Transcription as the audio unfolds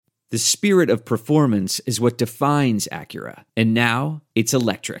The spirit of performance is what defines Acura. And now, it's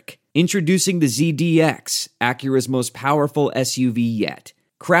electric. Introducing the ZDX, Acura's most powerful SUV yet.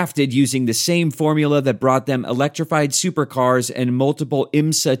 Crafted using the same formula that brought them electrified supercars and multiple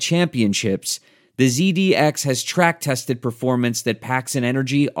IMSA championships, the ZDX has track-tested performance that packs an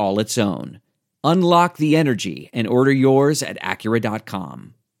energy all its own. Unlock the energy and order yours at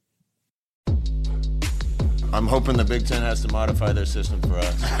Acura.com. I'm hoping the Big Ten has to modify their system for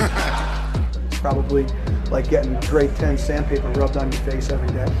us. Probably like getting grade 10 sandpaper rubbed on your face every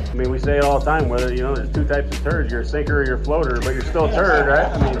day. I mean, we say it all the time, whether, there's two types of turds, you're a sinker or you're a floater, but you're still a turd, right?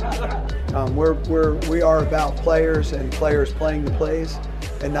 I mean, we are about players and players playing the plays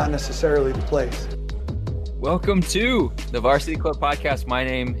and not necessarily the plays. Welcome to the Varsity Club Podcast. My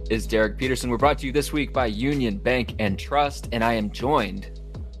name is Derek Peterson. We're brought to you this week by Union Bank and Trust, and I am joined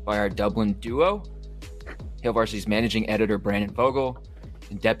by our Dublin duo, Hail Varsity's managing editor, Brandon Vogel,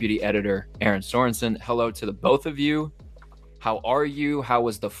 and deputy editor, Aaron Sorensen. Hello to the both of you. How are you? How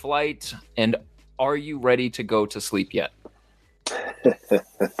was the flight? And are you ready to go to sleep yet?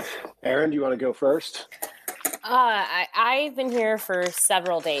 Aaron, do you want to go first? I've been here for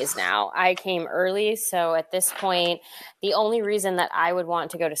several days now. I came early, so at this point, the only reason that I would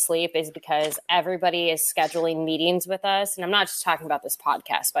want to go to sleep is because everybody is scheduling meetings with us. And I'm not just talking about this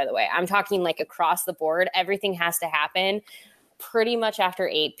podcast, by the way. I'm talking like across the board. Everything has to happen pretty much after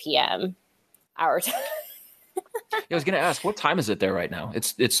 8 p.m. our time. I was going to ask, what time is it there right now?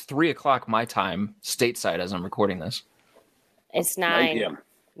 It's 3 o'clock my time, stateside, as I'm recording this. It's 9 p.m.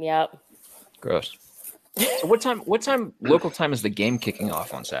 Yep. Gross. So what time local time is the game kicking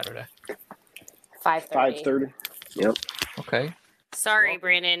off on Saturday? 5:30. 5:30. Yep. Okay. Sorry,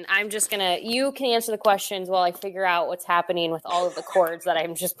 Brandon. I'm just you can answer the questions while I figure out what's happening with all of the cords that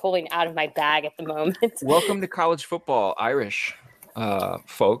I'm just pulling out of my bag at the moment. Welcome to college football, Irish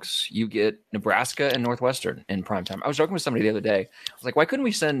folks. You get Nebraska and Northwestern in primetime. I was talking with somebody the other day. I was like, why couldn't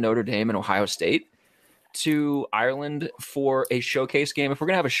we send Notre Dame and Ohio State to Ireland for a showcase game? If we're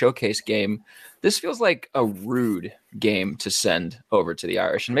going to have a showcase game, this feels like a rude game to send over to the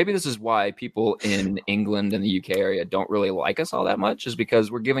Irish. And maybe this is why people in England and the UK area don't really like us all that much, is because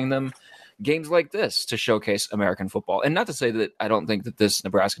we're giving them games like this to showcase American football. And not to say that I don't think that this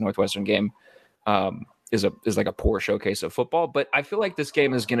Nebraska Northwestern game is like a poor showcase of football, but I feel like this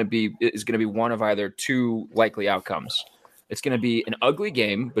game is going to be one of either two likely outcomes. It's going to be an ugly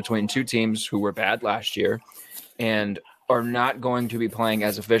game between two teams who were bad last year and are not going to be playing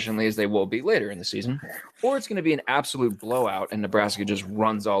as efficiently as they will be later in the season. Or it's going to be an absolute blowout and Nebraska just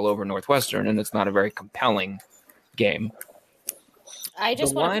runs all over Northwestern and it's not a very compelling game. I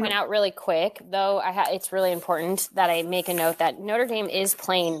just want to point out really quick, though, it's really important that I make a note that Notre Dame is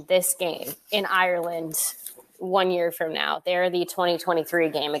playing this game in Ireland 1 year from now. They're the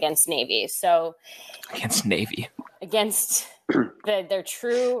 2023 game against Navy. So against Navy. Against their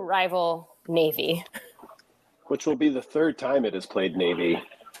true rival, Navy. Which will be the third time it has played Navy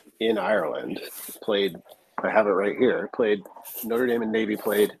in Ireland. I have it right here, Notre Dame and Navy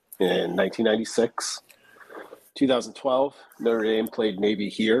played in 1996. 2012, Notre Dame played Navy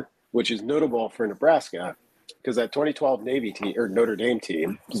here, which is notable for Nebraska because that 2012 Navy team or Notre Dame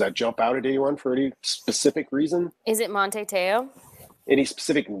team, does that jump out at anyone for any specific reason? Is it Monte Teo? Any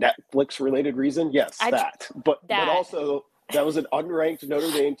specific Netflix-related reason? Yes, But also, that was an unranked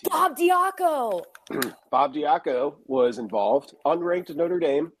Notre Dame team. Bob Diaco! Bob Diaco was involved. Unranked Notre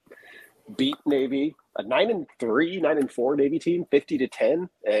Dame beat Navy, a 9-3, 9-4 Navy team, 50-10,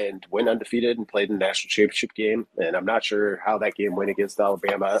 and went undefeated and played in the national championship game. And I'm not sure how that game went against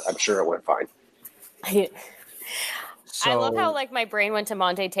Alabama. I'm sure it went fine. I love how my brain went to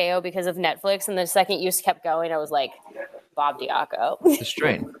Monte Teo because of Netflix, and the second you kept going, I was like, Bob Diaco. The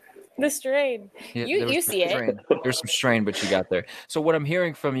strain. The strain. Yeah, you see it. There's some strain, but you got there. So what I'm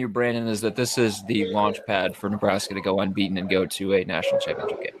hearing from you, Brandon, is that this is the launch pad for Nebraska to go unbeaten and go to a national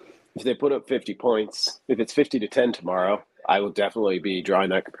championship game. If they put up 50 points, if it's 50-10 tomorrow, I will definitely be drawing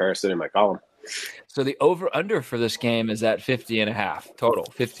that comparison in my column. So the over-under for this game is at 50.5 total.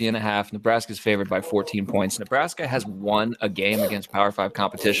 50.5. Nebraska's favored by 14 points. Nebraska has won a game against Power 5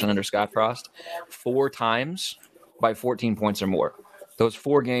 competition under Scott Frost 4 times by 14 points or more. Those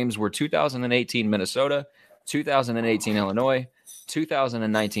 4 games were 2018 Minnesota, 2018 Illinois,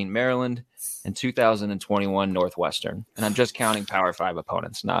 2019 Maryland, and 2021 Northwestern. And I'm just counting Power 5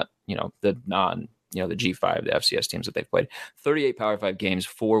 opponents, not, the the G5, the FCS teams that they've played. 38 Power 5 games,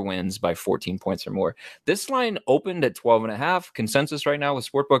 4 wins by 14 points or more. This line opened at 12.5. Consensus right now with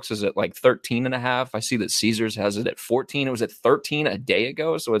Sportbooks is at 13.5. I see that Caesars has it at 14. It was at 13 a day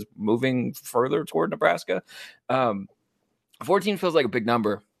ago, so it's moving further toward Nebraska. 14 feels like a big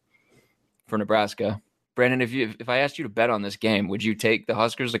number. for Nebraska. Brandon, if I asked you to bet on this game, would you take the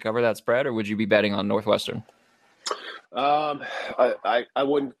Huskers to cover that spread, or would you be betting on Northwestern? I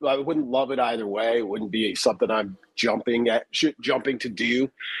wouldn't love it either way. It wouldn't be something I'm jumping to do,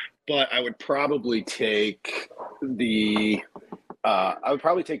 but I would probably take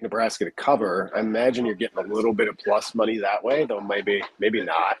Nebraska to cover. I imagine you're getting a little bit of plus money that way, though maybe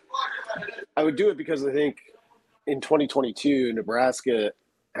not. I would do it because I think in 2022, Nebraska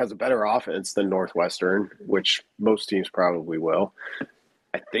has a better offense than Northwestern, which most teams probably will.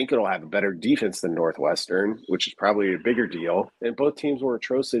 I think it'll have a better defense than Northwestern, which is probably a bigger deal. And both teams were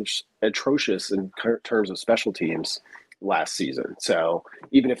atrocious in terms of special teams last season. So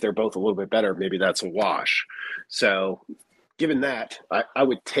even if they're both a little bit better, maybe that's a wash. So given that, I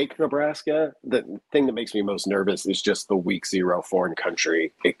would take Nebraska. The thing that makes me most nervous is just the week 0 foreign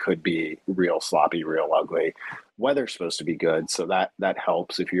country. It could be real sloppy, real ugly. Weather's supposed to be good, so that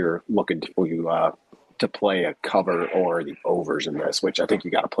helps if you're looking to play a cover or the overs in this, which I think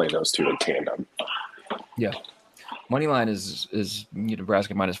you got to play those two in tandem. Yeah. Money line is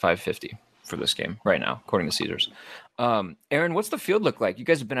Nebraska minus 550 for this game right now, according to Caesars. Aaron, what's the field look like? You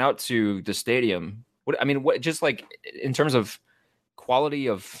guys have been out to the stadium. What just like in terms of quality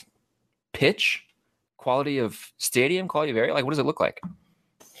of pitch, quality of stadium, quality of area, like what does it look like?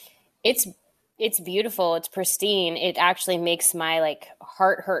 It's beautiful. It's pristine. It actually makes my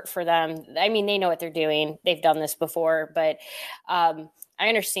heart hurt for them. I mean, they know what they're doing. They've done this before, but I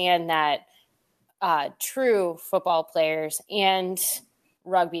understand that true football players and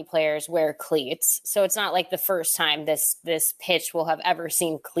rugby players wear cleats. So it's not like the first time this pitch will have ever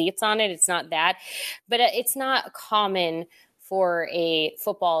seen cleats on it. It's not that, but it's not common for a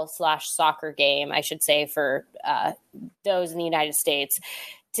football/soccer game, I should say, for those in the United States,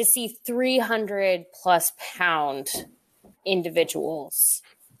 to see 300 plus pound individuals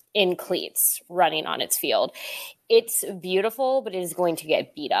in cleats running on its field. It's beautiful, but it is going to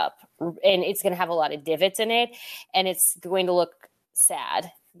get beat up, and it's going to have a lot of divots in it, and it's going to look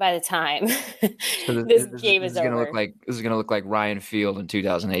sad by the time this game is over. This is going to look like Ryan Field in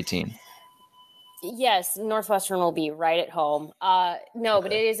 2018. Yes, Northwestern will be right at home. But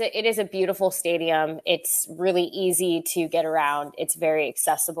it is a beautiful stadium. It's really easy to get around. It's very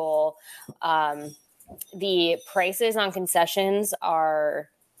accessible. The prices on concessions are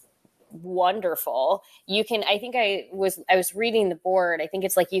wonderful. I was reading the board. I think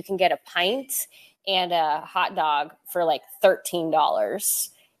it's like you can get a pint and a hot dog for like $13.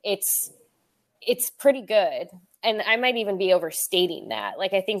 It's pretty good. And I might even be overstating that.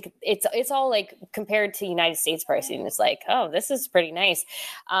 Like, I think it's all like compared to United States pricing. It's like, oh, this is pretty nice.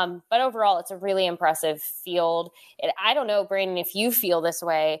 But overall, it's a really impressive field. I don't know, Brandon, if you feel this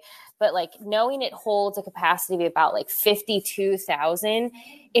way, but like knowing it holds a capacity of about like 52,000,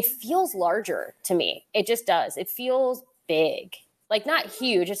 it feels larger to me. It just does. It feels big, like not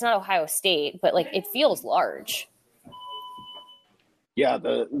huge. It's not Ohio State, but like it feels large. Yeah,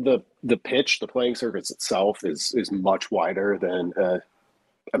 the pitch, the playing surface itself is much wider than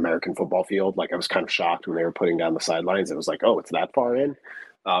American football field. Like, I was kind of shocked when they were putting down the sidelines. It was like, oh, it's that far in.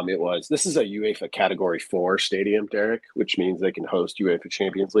 This is a UEFA Category 4 stadium, Derek, which means they can host UEFA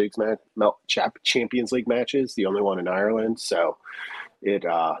Champions League matches, the only one in Ireland. So it's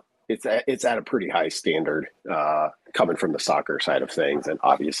at a pretty high standard coming from the soccer side of things. And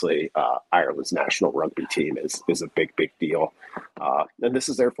obviously Ireland's national rugby team is a big deal. And this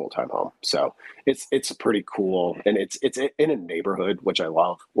is their full-time home. So it's pretty cool. And it's in a neighborhood, which I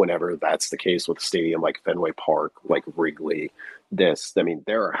love whenever that's the case with a stadium like Fenway Park, like Wrigley. There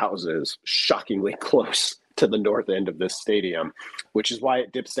are houses shockingly close to the north end of this stadium, which is why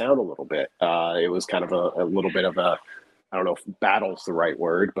it dips down a little bit. It was kind of a little bit of a, I don't know if battle's the right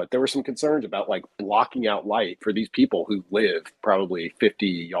word, but there were some concerns about like blocking out light for these people who live probably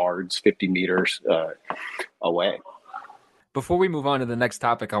 50 meters away. Before we move on to the next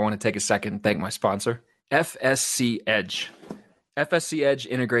topic, I want to take a second and thank my sponsor, FSC Edge. FSC Edge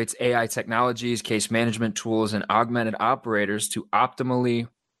integrates AI technologies, case management tools, and augmented operators to optimally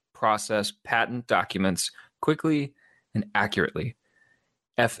process patent documents quickly and accurately.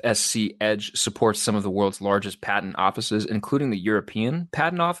 FSC Edge supports some of the world's largest patent offices, including the European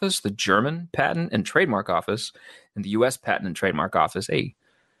Patent Office, the German Patent and Trademark Office, and the U.S. Patent and Trademark Office. Hey,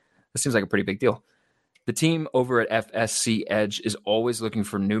 that seems like a pretty big deal. The team over at FSC Edge is always looking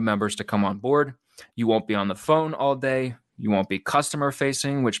for new members to come on board. You won't be on the phone all day. You won't be customer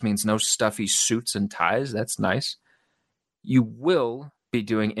facing, which means no stuffy suits and ties. That's nice. You will be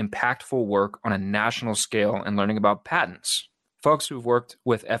doing impactful work on a national scale and learning about patents. Folks who've worked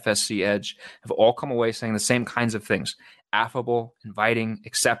with FSC Edge have all come away saying the same kinds of things. affable, inviting,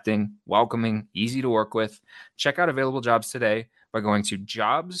 accepting, welcoming, easy to work with. Check out available jobs today by going to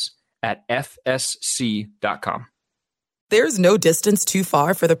jobs@fsc.com. There's no distance too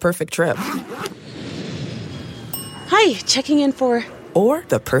far for the perfect trip. Hi, checking in for... Or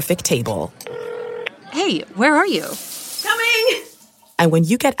the perfect table. Hey, where are you? Coming! And when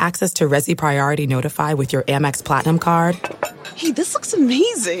you get access to Resi Priority Notify with your Amex Platinum card... Hey, this looks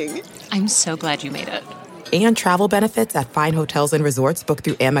amazing. I'm so glad you made it. And travel benefits at fine hotels and resorts booked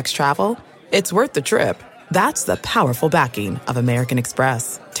through Amex Travel, it's worth the trip. That's the powerful backing of American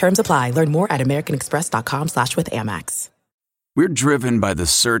Express. Terms apply. Learn more at americanexpress.com/withAmex. We're driven by the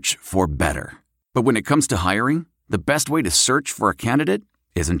search for better. But when it comes to hiring, the best way to search for a candidate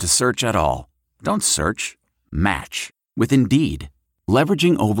isn't to search at all. Don't search. Match with Indeed.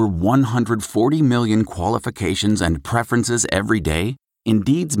 Leveraging over 140 million qualifications and preferences every day,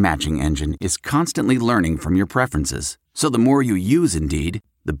 Indeed's matching engine is constantly learning from your preferences. So the more you use Indeed,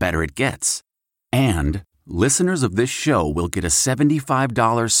 the better it gets. And listeners of this show will get a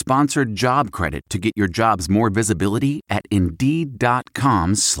 $75 sponsored job credit to get your jobs more visibility at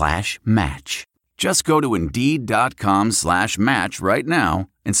Indeed.com/match. Just go to Indeed.com/match right now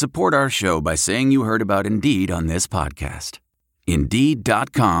and support our show by saying you heard about Indeed on this podcast.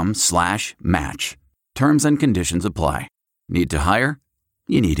 Indeed.com/match. Terms and conditions apply. Need to hire?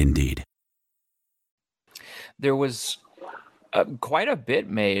 You need Indeed. There was quite a bit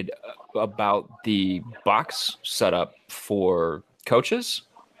made about the box setup for coaches.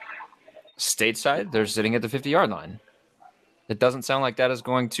 Stateside, they're sitting at the 50-yard line. It doesn't sound like that is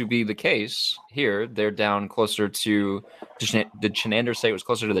going to be the case here. They're down closer to, did Chenander say it was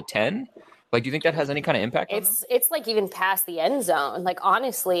closer to the 10? Like, do you think that has any kind of impact on them? It's like even past the end zone. Like,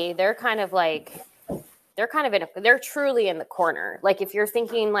 honestly, they're truly in the corner. Like, if you're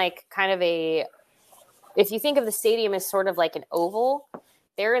thinking like if you think of the stadium as sort of like an oval,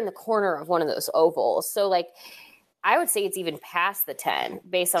 they're in the corner of one of those ovals. So like, I would say it's even past the 10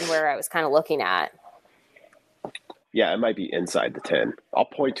 based on where I was kind of looking at. Yeah, it might be inside the 10. I'll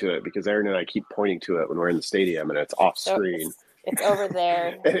point to it because Aaron and I keep pointing to it when we're in the stadium and it's off screen. It's over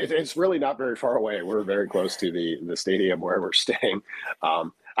there. It's really not very far away. We're very close to the stadium where we're staying.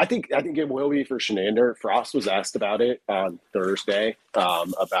 I think it will be for Chenander. Frost was asked about it on Thursday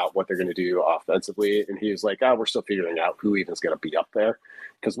about what they're going to do offensively, and he was like, we're still figuring out who even is going to be up there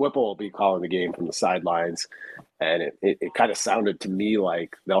because Whipple will be calling the game from the sidelines, and it kind of sounded to me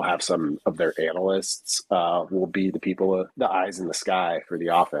like they'll have some of their analysts will be the people, the eyes in the sky for the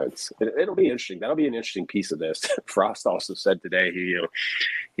offense. It'll be interesting. That'll be an interesting piece of this. Frost also said today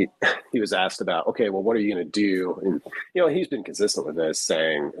he was asked about, okay, well, what are you going to do? And, he's been consistent with this,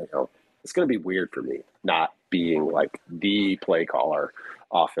 saying, it's going to be weird for me not being like the play caller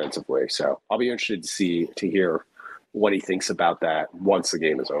offensively. So I'll be interested to hear what he thinks about that once the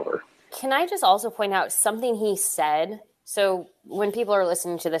game is over. Can I just also point out something he said? So when people are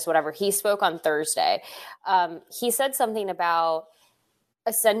listening to this, whatever, he spoke on Thursday. He said something about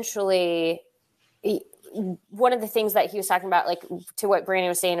essentially one of the things that he was talking about, like to what Brandon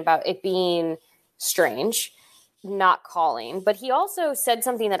was saying about it being strange, not calling. But he also said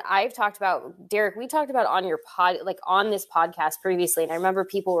something that I've talked about, Derek, we talked about on your on this podcast previously. And I remember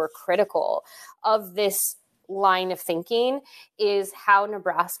people were critical of this line of thinking, is how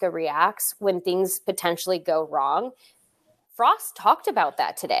Nebraska reacts when things potentially go wrong. Frost talked about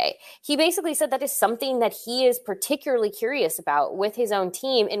that today. He basically said that is something that he is particularly curious about with his own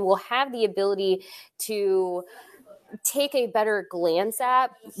team and will have the ability to take a better glance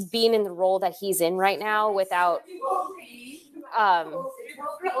at being in the role that he's in right now without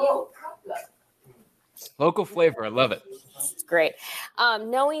local flavor. I love it. It's great.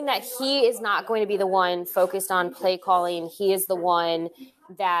 Knowing that he is not going to be the one focused on play calling. He is the one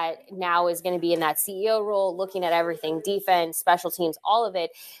that now is going to be in that CEO role, looking at everything, defense, special teams, all of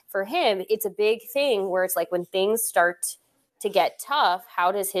it. For him, it's a big thing where it's like when things start to get tough,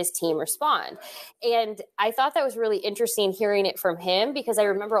 how does his team respond? And I thought that was really interesting hearing it from him, because I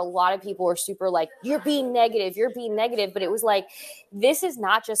remember a lot of people were super like, you're being negative. But it was like, this is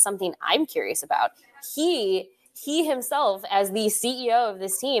not just something I'm curious about. He himself, as the CEO of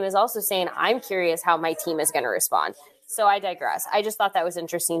this team, is also saying, I'm curious how my team is going to respond. So I digress. I just thought that was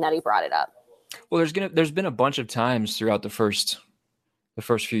interesting that he brought it up. Well, there's been a bunch of times throughout the first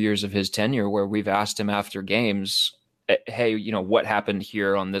few years of his tenure where we've asked him after games, hey, what happened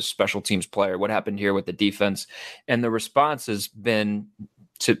here on this special teams player? What happened here with the defense? And the response has been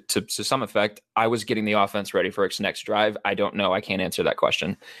to some effect, I was getting the offense ready for its next drive. I don't know. I can't answer that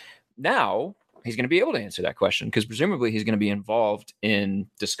question. Now, he's going to be able to answer that question, because presumably he's going to be involved in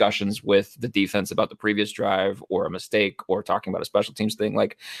discussions with the defense about the previous drive or a mistake or talking about a special teams thing.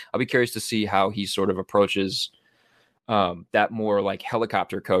 Like, I'll be curious to see how he sort of approaches that more like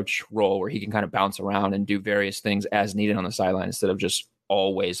helicopter coach role, where he can kind of bounce around and do various things as needed on the sideline instead of just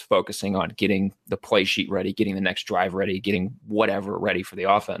always focusing on getting the play sheet ready, getting the next drive ready, getting whatever ready for the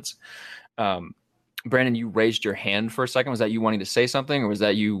offense. Brandon, you raised your hand for a second. Was that you wanting to say something, or was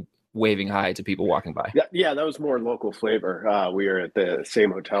that you waving hi to people walking by? Yeah, that was more local flavor. We are at the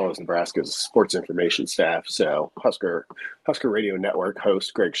same hotel as Nebraska's sports information staff. So Husker Radio Network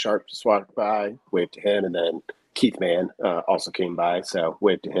host Greg Sharp just walked by, waved to him, and then Keith Mann also came by, so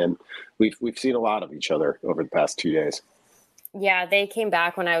waved to him. We've seen a lot of each other over the past 2 days. Yeah, they came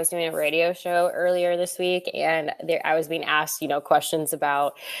back when I was doing a radio show earlier this week, and I was being asked, questions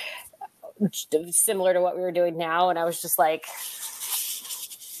about similar to what we were doing now, and I was just like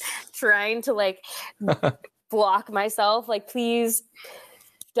trying to like block myself, like, please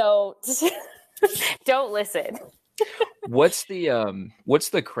don't listen. What's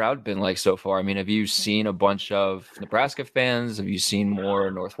the crowd been like so far? I mean, have you seen a bunch of Nebraska fans? Have you seen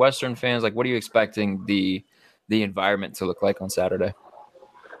more Northwestern fans? Like, what are you expecting the environment to look like on Saturday?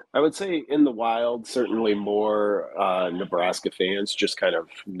 I would say in the wild, certainly more Nebraska fans, just kind of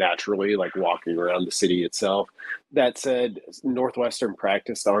naturally, like walking around the city itself. That said, Northwestern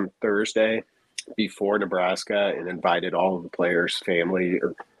practiced on Thursday before Nebraska and invited all of the players' family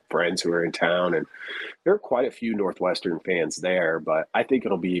or friends who are in town. And there are quite a few Northwestern fans there, but I think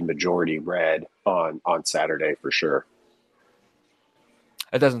it'll be majority red on Saturday for sure.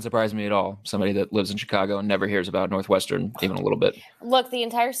 That doesn't surprise me at all. Somebody that lives in Chicago and never hears about Northwestern even a little bit. Look, the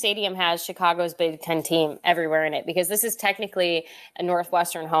entire stadium has Chicago's Big Ten team everywhere in it, because this is technically a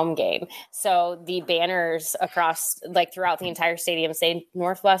Northwestern home game. So the banners across, like throughout the entire stadium, say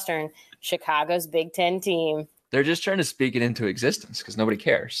Northwestern, Chicago's Big Ten team. They're just trying to speak it into existence because nobody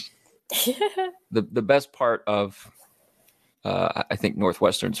cares. The best part of I think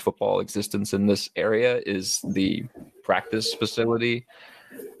Northwestern's football existence in this area is the practice facility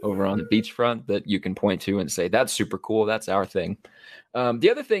over on the beachfront that you can point to and say, that's super cool. That's our thing. The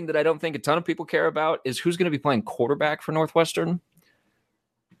other thing that I don't think a ton of people care about is who's going to be playing quarterback for Northwestern,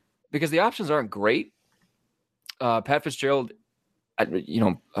 because the options aren't great. Pat Fitzgerald,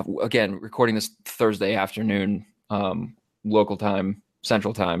 again, recording this Thursday afternoon, local time,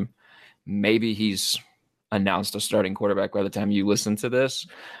 Central Time, maybe he's announced a starting quarterback by the time you listen to this.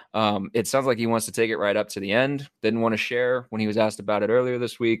 It sounds like he wants to take it right up to the end. Didn't want to share when he was asked about it earlier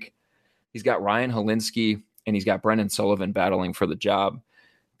this week. He's got Ryan Helinski and he's got Brendan Sullivan battling for the job.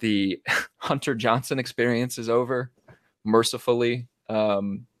 The Hunter Johnson experience is over, mercifully.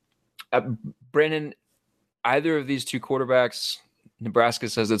 Brandon, either of these two quarterbacks, Nebraska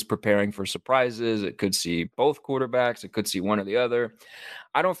says it's preparing for surprises. It could see both quarterbacks. It could see one or the other.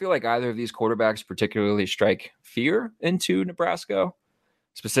 I don't feel like either of these quarterbacks particularly strike fear into Nebraska,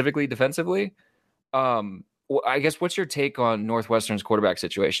 specifically defensively. I guess, what's your take on Northwestern's quarterback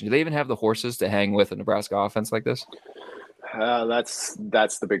situation? Do they even have the horses to hang with a Nebraska offense like this? That's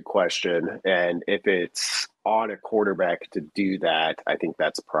the big question. And if it's on a quarterback to do that, I think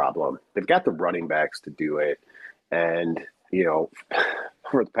that's a problem. They've got the running backs to do it. And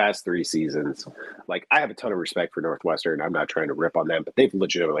for the past 3 seasons, like, I have a ton of respect for Northwestern. I'm not trying to rip on them, but they've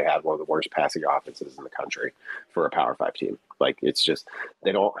legitimately had one of the worst passing offenses in the country for a Power 5 team. Like, it's just,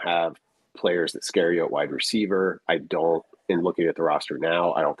 they don't have players that scare you at wide receiver. In looking at the roster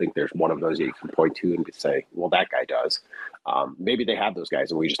now, I don't think there's one of those that you can point to and say, well, that guy does. Maybe they have those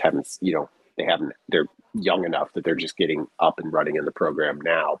guys and we just haven't, they're young enough that they're just getting up and running in the program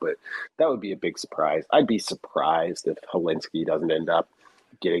now, but that would be a big surprise. I'd be surprised if Helinski doesn't end up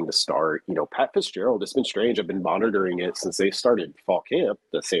getting the start. Pat Fitzgerald, it's been strange. I've been monitoring it since they started fall camp,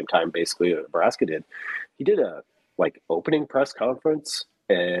 the same time basically that Nebraska did. He did a opening press conference,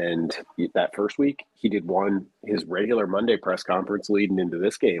 and that first week he did his regular Monday press conference leading into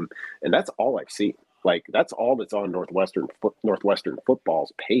this game, and that's all I've seen. Like, that's all that's on Northwestern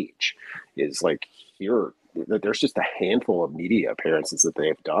football's page is like, there's just a handful of media appearances that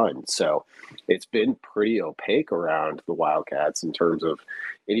they've done. So it's been pretty opaque around the Wildcats in terms of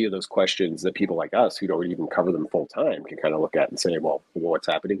any of those questions that people like us who don't even cover them full time can kind of look at and say, well, what's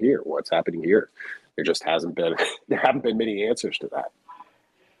happening here? What's happening here? There haven't been many answers to that.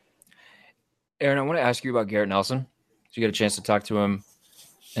 Aaron, I want to ask you about Garrett Nelson. So you get a chance to talk to him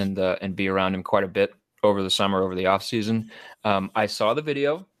and be around him quite a bit over the summer, over the off season. I saw the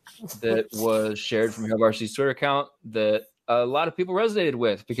video that was shared from Hail Varsity's Twitter account that a lot of people resonated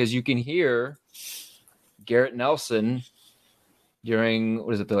with, because you can hear Garrett Nelson during,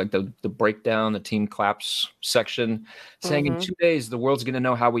 what is it, the breakdown, the team claps section, saying in 2 days, the world's going to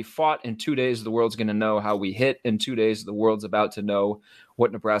know how we fought. In 2 days, the world's going to know how we hit. In 2 days, the world's about to know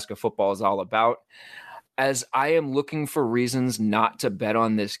what Nebraska football is all about. As I am looking for reasons not to bet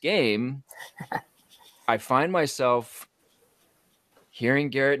on this game, I find myself hearing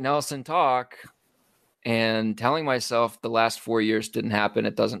Garrett Nelson talk and telling myself the last 4 years didn't happen.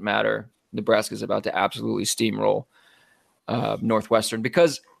 It doesn't matter. Nebraska's about to absolutely steamroll Northwestern,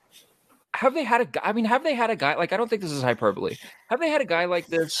 because have they had a guy like, I don't think this is hyperbole. Have they had a guy like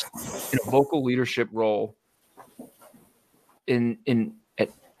this in a vocal leadership role when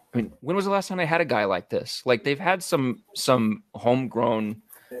was the last time they had a guy like this? Like, they've had some homegrown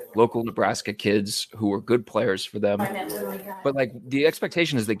local Nebraska kids who were good players for them. But like, the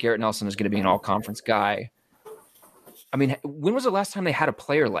expectation is that Garrett Nelson is going to be an all-conference guy. I mean, when was the last time they had a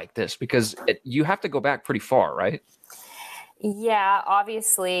player like this? Because you have to go back pretty far, right? Yeah,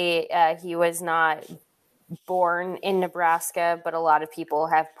 obviously he was not born in Nebraska, but a lot of people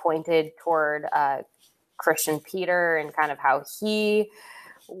have pointed toward Christian Peter and kind of how he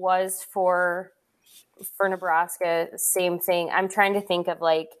was for Nebraska. Same thing. I'm trying to think of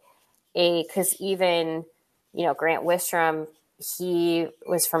because even, Grant Wistrom, he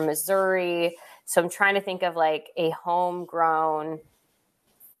was from Missouri. So I'm trying to think of like a homegrown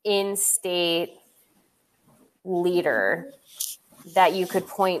in-state leader that you could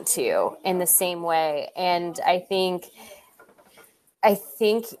point to in the same way. And I think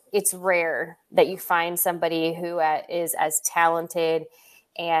it's rare that you find somebody who is as talented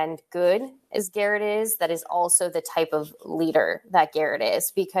and good as Garrett is, that is also the type of leader that Garrett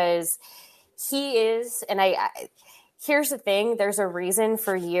is, because he is. And here's the thing, there's a reason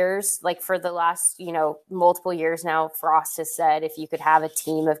for years, like for the last, multiple years now, Frost has said, if you could have a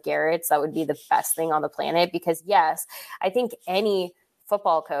team of Garretts, that would be the best thing on the planet. Because yes, I think any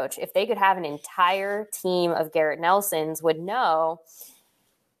football coach, if they could have an entire team of Garrett Nelsons, would know,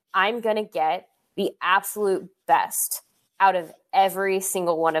 I'm going to get the absolute best out of every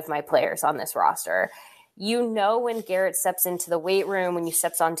single one of my players on this roster. When Garrett steps into the weight room, when he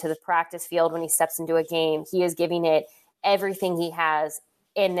steps onto the practice field, when he steps into a game, he is giving it everything he has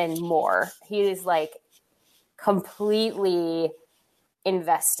and then more. He is like completely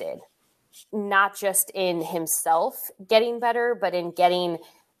invested, not just in himself getting better, but in getting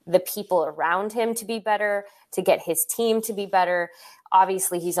the people around him to be better, to get his team to be better.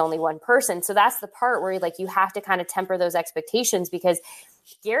 Obviously, he's only one person. So that's the part where you have to kind of temper those expectations, because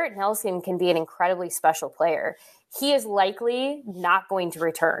Garrett Nelson can be an incredibly special player. He is likely not going to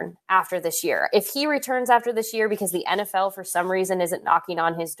return after this year. If he returns after this year because the NFL for some reason isn't knocking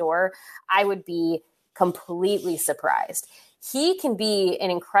on his door, I would be completely surprised. He can be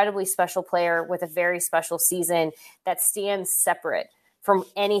an incredibly special player with a very special season that stands separate from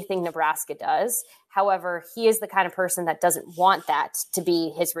anything Nebraska does. However, he is the kind of person that doesn't want that to be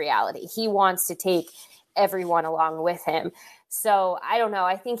his reality. He wants to take everyone along with him. So I don't know.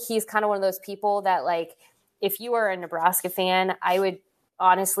 I think he's kind of one of those people that, if you are a Nebraska fan, I would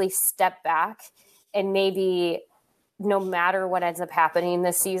honestly step back and maybe, no matter what ends up happening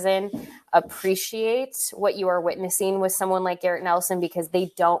this season, appreciate what you are witnessing with someone like Garrett Nelson, because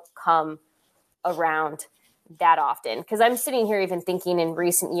they don't come around that often. Because I'm sitting here even thinking in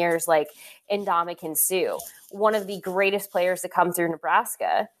recent years, like Ndamukong Suh, one of the greatest players to come through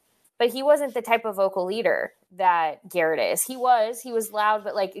Nebraska, but he wasn't the type of vocal leader that Garrett is. He was loud,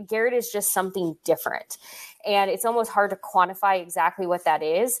 but Garrett is just something different. And it's almost hard to quantify exactly what that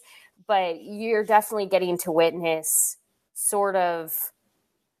is, but you're definitely getting to witness sort of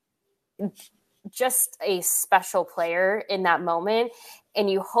just a special player in that moment. And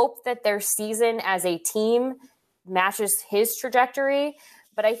you hope that their season as a team matches his trajectory.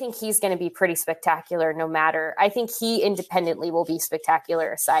 But I think he's going to be pretty spectacular no matter. I think he independently will be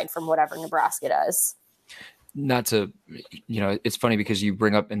spectacular aside from whatever Nebraska does. Not to, it's funny because you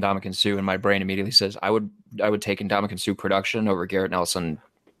bring up Ndamukong Suh and my brain immediately says I would take Ndamukong Suh production over Garrett Nelson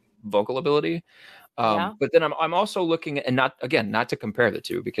vocal ability. But then I'm also looking at, and not to compare the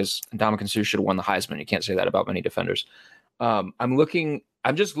two, because Ndamukong Suh should have won the Heisman. You can't say that about many defenders. I'm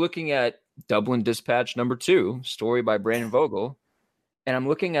just looking at Dublin Dispatch #2, story by Brandon Vogel. And I'm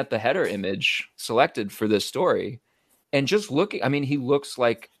looking at the header image selected for this story, and just looking, he looks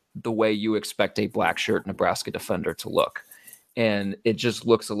like the way you expect a black shirt Nebraska defender to look. And it just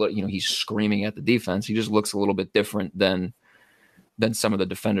looks a little, he's screaming at the defense. He just looks a little bit different than some of the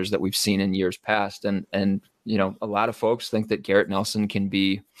defenders that we've seen in years past. And a lot of folks think that Garrett Nelson can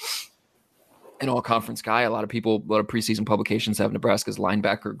be an all-conference guy. A lot of preseason publications have Nebraska's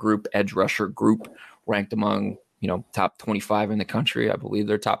linebacker group, edge rusher group ranked among top 25 in the country. I believe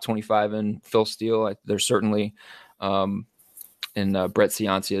they're top 25 in Phil Steele. They're certainly in Brett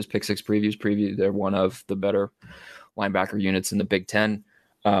Ciancia's Pick Six preview. They're one of the better linebacker units in the Big Ten.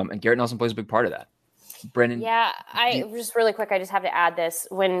 And Garrett Nelson plays a big part of that. Brendan? Yeah, just really quick, I just have to add this.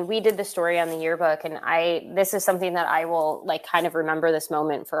 When we did the story on the yearbook, and this is something that I will kind of remember this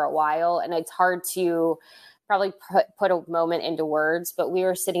moment for a while, and it's hard to probably put a moment into words, but we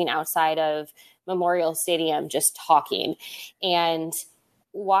were sitting outside of Memorial Stadium just talking and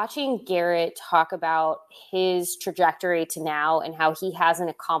watching Garrett talk about his trajectory to now and how he hasn't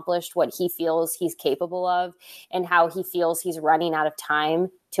accomplished what he feels he's capable of and how he feels he's running out of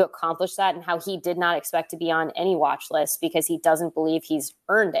time to accomplish that and how he did not expect to be on any watch list because he doesn't believe he's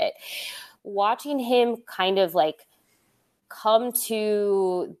earned it. Watching him kind of come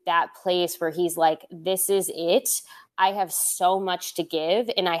to that place where he's like, this is it. I have so much to give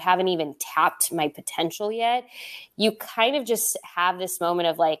and I haven't even tapped my potential yet. You kind of just have this moment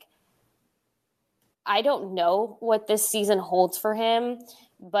of I don't know what this season holds for him,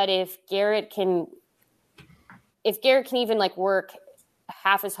 but if Garrett can even work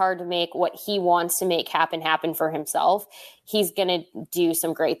half as hard to make what he wants to make happen for himself, he's going to do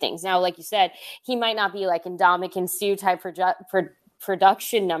some great things. Now, like you said, he might not be in Ndamukong Suh type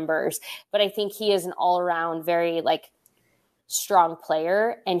production numbers, but I think he is an all-around very strong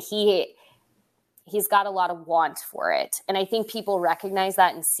player, and he's got a lot of want for it. And I think people recognize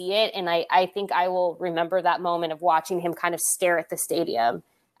that and see it. And I think I will remember that moment of watching him kind of stare at the stadium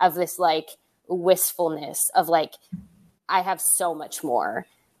of this wistfulness of I have so much more.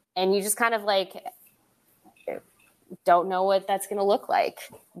 And you just kind of don't know what that's going to look like,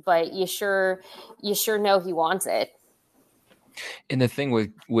 but you sure know he wants it. And the thing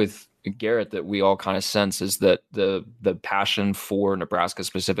with Garrett that we all kind of sense is that the passion for Nebraska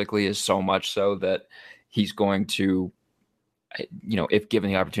specifically is so much so that he's going to, if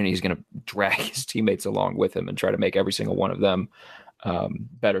given the opportunity, he's going to drag his teammates along with him and try to make every single one of them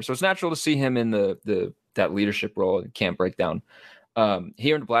better. So it's natural to see him in that leadership role and camp breakdown.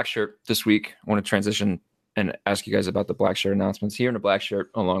 Here in the black shirt this week, I want to transition and ask you guys about the black shirt announcements. Here in the black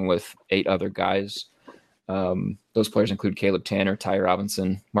shirt, along with 8 other guys. Those players include Caleb Tanner, Ty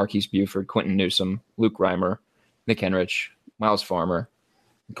Robinson, Marquise Buford, Quentin Newsome, Luke Reimer, Nick Henrich, Miles Farmer,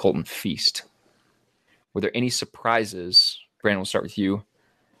 and Colton Feast. Were there any surprises? Brandon, we'll start with you.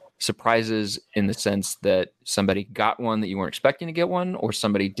 Surprises in the sense that somebody got one that you weren't expecting to get one, or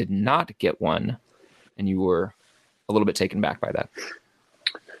somebody did not get one and you were a little bit taken back by that?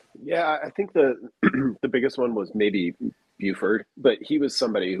 Yeah, I think the biggest one was maybe Buford, but he was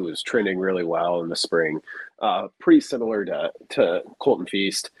somebody who was trending really well in the spring, pretty similar to Colton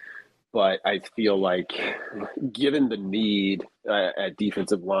Feast. But I feel like given the need at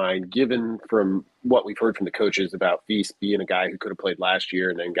defensive line, given from what we've heard from the coaches about Feast being a guy who could have played last year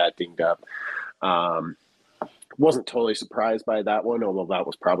and then got dinged up, wasn't totally surprised by that one, although that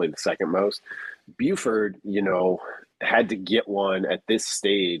was probably the second most. Buford, had to get one at this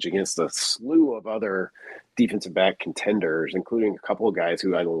stage against a slew of other defensive back contenders, including a couple of guys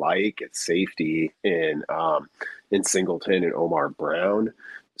who I like at safety in Singleton and Omar Brown.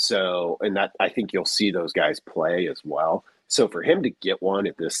 So, and that I think you'll see those guys play as well. So for him to get one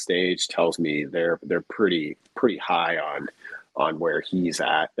at this stage tells me they're pretty high on where he's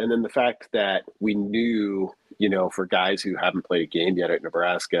at. And then the fact that we knew, for guys who haven't played a game yet at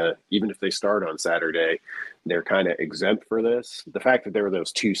Nebraska, even if they start on Saturday, they're kind of exempt for this. The fact that there were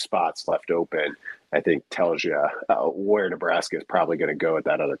those 2 spots left open, I think tells you where Nebraska is probably going to go at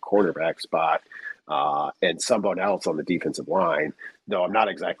that other cornerback spot. And someone else on the defensive line, though I'm not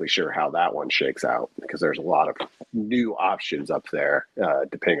exactly sure how that one shakes out because there's a lot of new options up there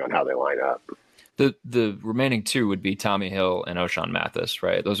depending on how they line up. The remaining 2 would be Tommy Hill and O'Shawn Mathis,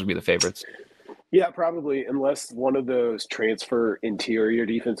 right? Those would be the favorites. Yeah, probably, unless one of those transfer interior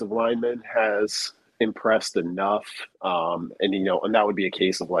defensive linemen has impressed enough. And that would be a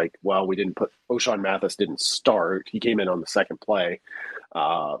case of we didn't put O'Shawn Mathis didn't start. He came in on the second play.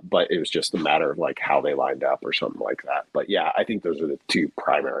 But it was just a matter of how they lined up or something like that. But yeah, I think those are the 2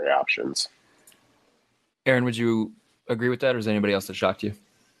 primary options. Aaron, would you agree with that, or is there anybody else that shocked you?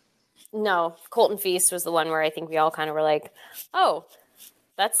 No, Colton Feast was the one where I think we all kind of were like, oh,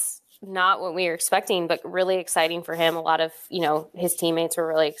 that's not what we were expecting, but really exciting for him. A lot of, his teammates were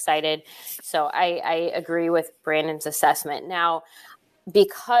really excited. So I agree with Brandon's assessment. Now,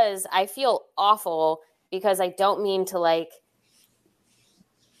 because I feel awful, because I don't mean to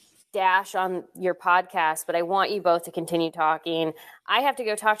dash on your podcast, but I want you both to continue talking. I have to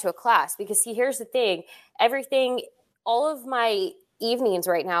go talk to a class because here's the thing, all of my evenings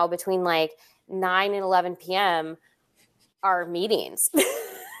right now between like 9 and 11 p.m. are meetings.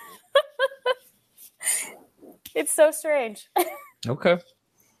 It's so strange. Okay.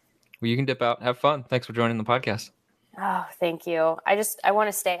 Well, you can dip out. Have fun. Thanks for joining the podcast. Oh, thank you. I want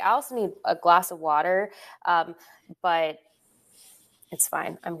to stay. I also need a glass of water, but it's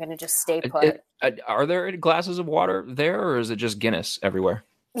fine. I'm going to just stay put. Are there glasses of water there, or is it just Guinness everywhere?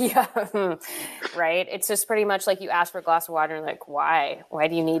 Yeah, right. It's just pretty much like you ask for a glass of water and like, why? Why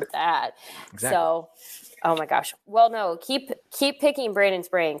do you need that? Exactly. So, oh my gosh. Well, no, keep picking Brandon's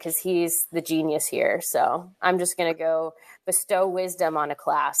brain because he's the genius here. So I'm just going to go bestow wisdom on a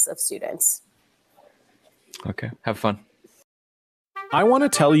class of students. Okay. Have fun. I want to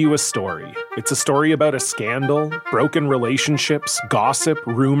tell you a story. It's a story about a scandal, broken relationships, gossip,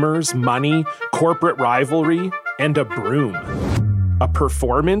 rumors, money, corporate rivalry, and a broom. A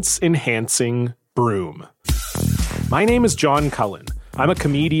performance-enhancing broom. My name is John Cullen. I'm a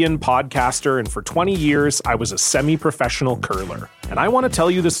comedian, podcaster, and for 20 years, I was a semi-professional curler. And I want to tell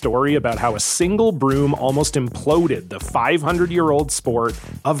you the story about how a single broom almost imploded the 500-year-old sport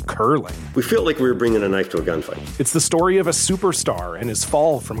of curling. We felt like we were bringing a knife to a gunfight. It's the story of a superstar and his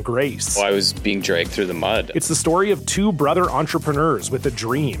fall from grace. Well, I was being dragged through the mud. It's the story of two brother entrepreneurs with a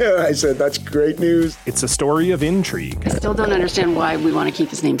dream. I said, that's great news. It's a story of intrigue. I still don't understand why we want to keep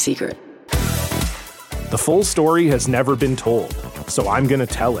his name secret. The full story has never been told, so I'm going to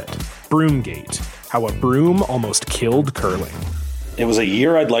tell it. Broomgate, how a broom almost killed curling. It was a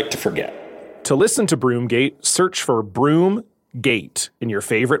year I'd like to forget. To listen to Broomgate, search for Broomgate in your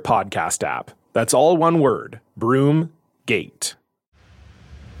favorite podcast app. That's all one word, Broomgate.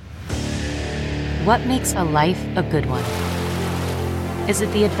 What makes a life a good one? Is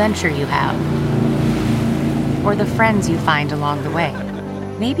it the adventure you have? Or the friends you find along the way?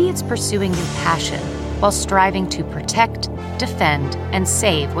 Maybe it's pursuing your passion while striving to protect, defend, and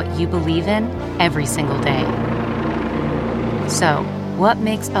save what you believe in every single day. So, what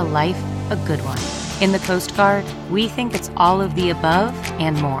makes a life a good one? In the Coast Guard, we think it's all of the above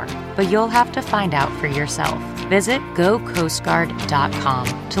and more, but you'll have to find out for yourself. Visit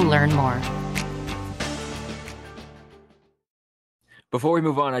gocoastguard.com to learn more. Before we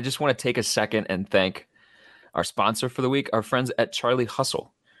move on, I just want to take a second and thank our sponsor for the week, our friends at Charlie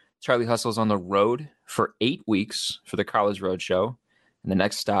Hustle. Charlie Hustle's on the road for 8 weeks for the College Road Show, and the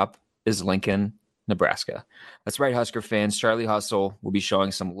next stop is Lincoln, Nebraska. That's right, Husker fans. Charlie Hustle will be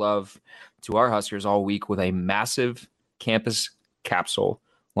showing some love to our Huskers all week with a massive campus capsule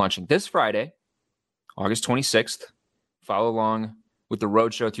launching this Friday, August 26th. Follow along with the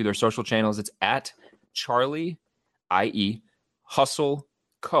road show through their social channels. It's at Charlie, i.e., Hustle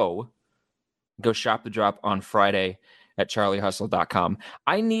Co. Go shop the drop on Friday at charliehustle.com.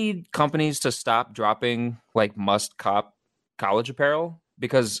 I need companies to stop dropping like must cop college apparel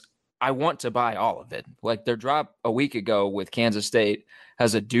because I want to buy all of it. Like their drop a week ago with Kansas State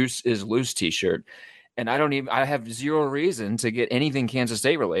has a Deuce is Loose t-shirt. And I have zero reason to get anything Kansas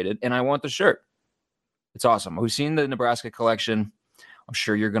State related. And I want the shirt. It's awesome. We've seen the Nebraska collection. I'm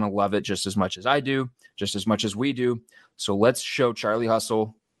sure you're going to love it just as much as I do, just as much as we do. So let's show Charlie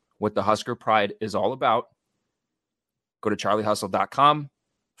Hustle what the Husker pride is all about. Go to charliehustle.com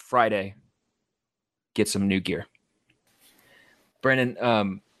Friday. Get some new gear.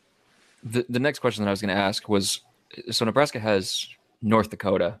 Brandon, the next question that I was going to ask was, so Nebraska has North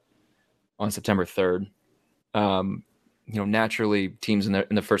Dakota on September 3rd. Naturally, teams in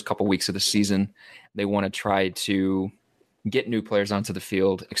the first couple weeks of the season, they want to try to get new players onto the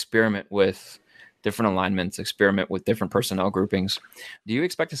field, experiment with different alignments, experiment with different personnel groupings. Do you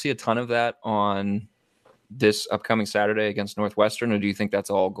expect to see a ton of that on this upcoming Saturday against Northwestern, or do you think that's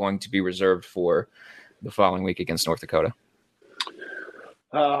all going to be reserved for the following week against North Dakota?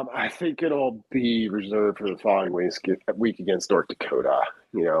 I think it'll be reserved for the following week against North Dakota.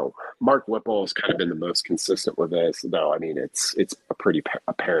 Mark Whipple has kind of been the most consistent with this, though. I mean, it's a pretty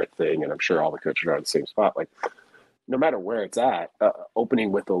apparent thing, and I'm sure all the coaches are on the same spot. Like, no matter where it's at,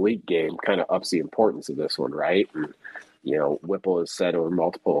 opening with the league game kind of ups the importance of this one, right? And, Whipple has said over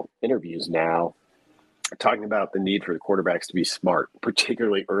multiple interviews now, talking about the need for the quarterbacks to be smart,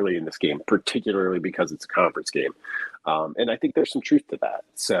 particularly early in this game, particularly because it's a conference game. And I think there's some truth to that.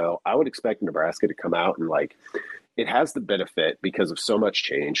 So I would expect Nebraska to come out and it has the benefit because of so much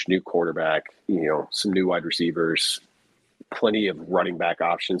change, new quarterback, some new wide receivers, plenty of running back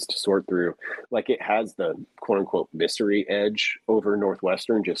options to sort through. It has the quote unquote mystery edge over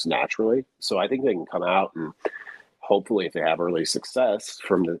Northwestern just naturally. So I think they can come out and hopefully if they have early success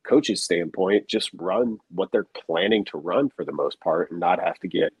from the coach's standpoint, just run what they're planning to run for the most part and not have to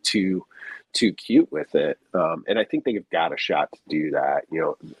get too cute with it. And I think they've got a shot to do that.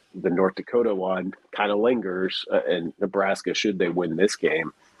 The North Dakota one kind of lingers, and Nebraska, should they win this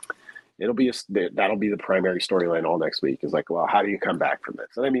game, that'll be the primary storyline all next week, is like, well, how do you come back from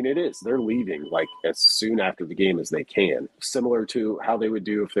this? And I mean, it is. They're leaving like as soon after the game as they can, similar to how they would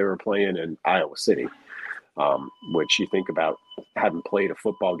do if they were playing in Iowa City, which you think about having played a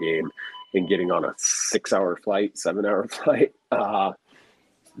football game and getting on a 6-hour flight, 7-hour flight. That'll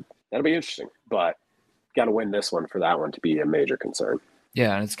be interesting, but got to win this one for that one to be a major concern.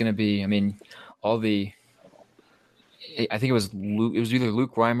 Yeah, and it's going to be, I mean, I think it was either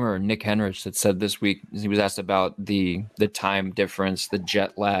Luke Reimer or Nick Henrich that said this week, he was asked about the time difference, the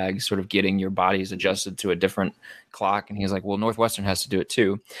jet lag, sort of getting your bodies adjusted to a different clock. And he's like, well, Northwestern has to do it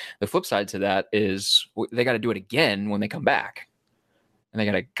too. The flip side to that is they got to do it again when they come back. And they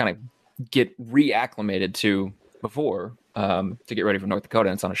got to kind of get reacclimated to before to get ready for North Dakota.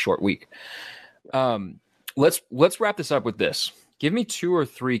 And it's on a short week. Let's wrap this up with this. Give me 2 or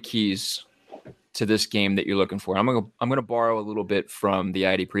 3 keys to this game that you're looking for. I'm gonna borrow a little bit from the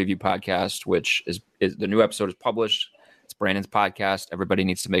ID Preview podcast, which is the new episode is published. It's Brandon's podcast. Everybody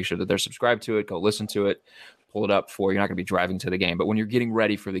needs to make sure that they're subscribed to it. Go listen to it. Pull it up you're not gonna be driving to the game, but when you're getting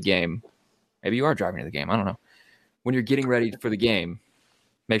ready for the game, maybe you are driving to the game. I don't know. When you're getting ready for the game,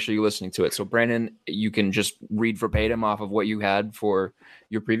 make sure you're listening to it. So Brandon, you can just read verbatim off of what you had for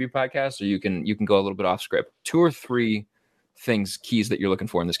your preview podcast, or you can go a little bit off script. 2 or 3 keys that you're looking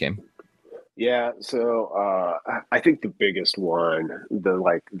for in this game. Yeah, so I think the biggest one,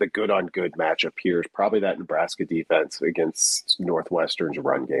 the good on good matchup here is probably that Nebraska defense against Northwestern's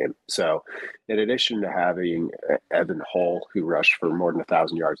run game. So in addition to having Evan Hull, who rushed for more than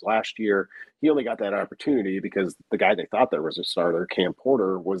 1,000 yards last year, he only got that opportunity because the guy they thought there was a starter, Cam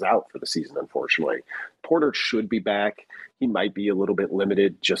Porter, was out for the season, unfortunately. Porter should be back. He might be a little bit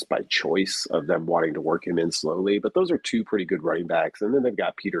limited just by choice of them wanting to work him in slowly, but those are 2 pretty good running backs. And then they've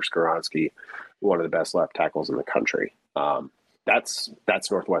got Peter Skoronski, one of the best left tackles in the country. That's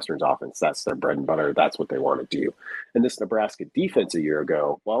Northwestern's offense. That's their bread and butter. That's what they want to do. And this Nebraska defense a year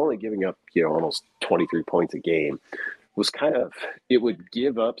ago, while only giving up, almost 23 points a game, was it would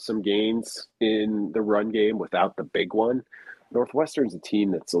give up some gains in the run game without the big one. Northwestern's a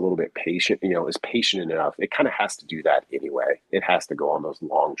team that's a little bit patient, is patient enough. It kind of has to do that anyway. It has to go on those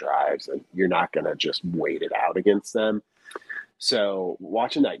long drives, and you're not going to just wait it out against them. So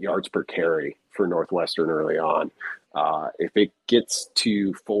watching that yards per carry for Northwestern early on, if it gets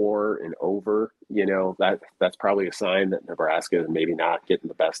to 4 and over, that's probably a sign that Nebraska is maybe not getting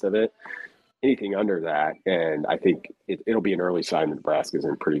the best of it. Anything under that, and I think it'll be an early sign that Nebraska's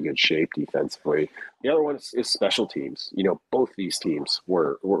in pretty good shape defensively. The other one is special teams. Both these teams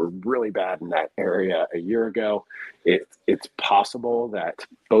were really bad in that area a year ago. It's possible that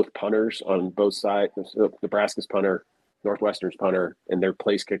both punters on both sides, Nebraska's punter, Northwestern's punter, and their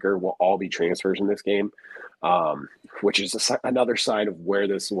place kicker will all be transfers in this game, which is another sign of where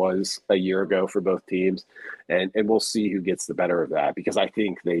this was a year ago for both teams. And we'll see who gets the better of that, because I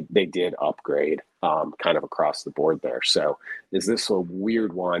think they did upgrade kind of across the board there. So is this a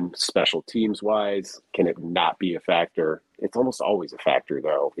weird one special teams wise? Can it not be a factor? It's almost always a factor,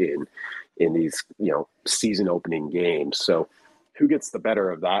 though, in these season opening games. So who gets the better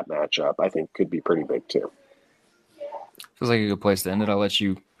of that matchup, I think, could be pretty big too. Feels like a good place to end it. I'll let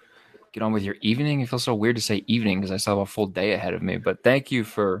you get on with your evening. It feels so weird to say evening because I still have a full day ahead of me. But thank you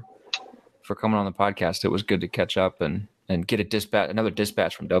for coming on the podcast. It was good to catch up and get another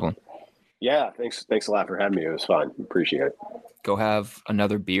dispatch from Dublin. Yeah, thanks a lot for having me. It was fun. Appreciate it. Go have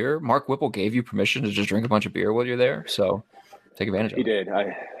another beer. Mark Whipple gave you permission to just drink a bunch of beer while you're there, so take advantage of it. He did.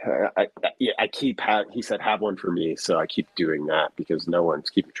 He said have one for me, so I keep doing that because no one's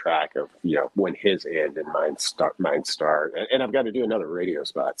keeping track of when his end and mine start. And I've got to do another radio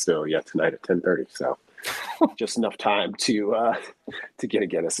spot still tonight at 10:30. So just enough time to get a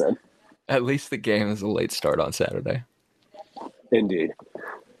Guinness in. At least the game is a late start on Saturday. Indeed.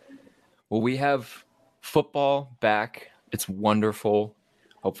 Well, we have football back. It's wonderful.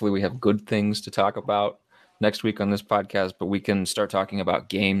 Hopefully we have good things to talk about next week on this podcast, but we can start talking about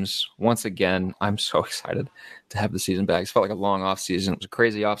games once again. I'm so excited to have the season back. It felt like a long off season. It was a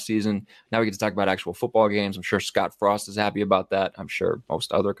crazy off season. Now we get to talk about actual football games. I'm sure Scott Frost is happy about that. I'm sure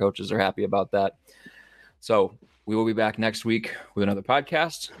most other coaches are happy about that. So we will be back next week with another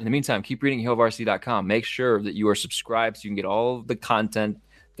podcast. In the meantime, keep reading HailVarsity.com. Make sure that you are subscribed so you can get all of the content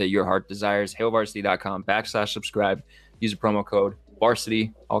that your heart desires. HailVarsity.com/subscribe. Use the promo code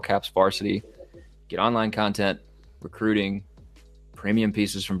VARSITY, all caps VARSITY. Get online content, recruiting, premium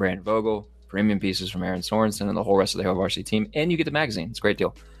pieces from Brandon Vogel, premium pieces from Aaron Sorensen, and the whole rest of the Hail Varsity team. And you get the magazine. It's a great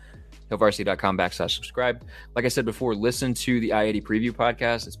deal. HailVarsity.com/subscribe. Like I said before, listen to the I-80 Preview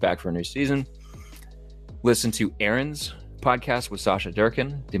podcast. It's back for a new season. Listen to Aaron's podcast with Sasha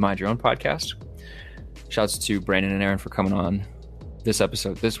Durkin, the Mind Your Own podcast. Shouts to Brandon and Aaron for coming on this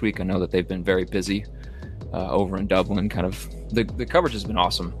episode this week. I know that they've been very busy over in Dublin. Kind of the coverage has been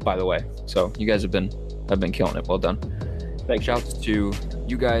awesome, by the way. So you guys have been killing it. Well done. Thanks. Shouts to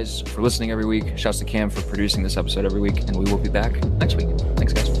you guys for listening every week. Shouts to Cam for producing this episode every week, and we will be back next week.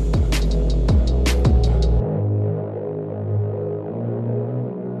 Thanks, guys.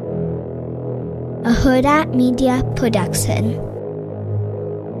 A Huda Media Production.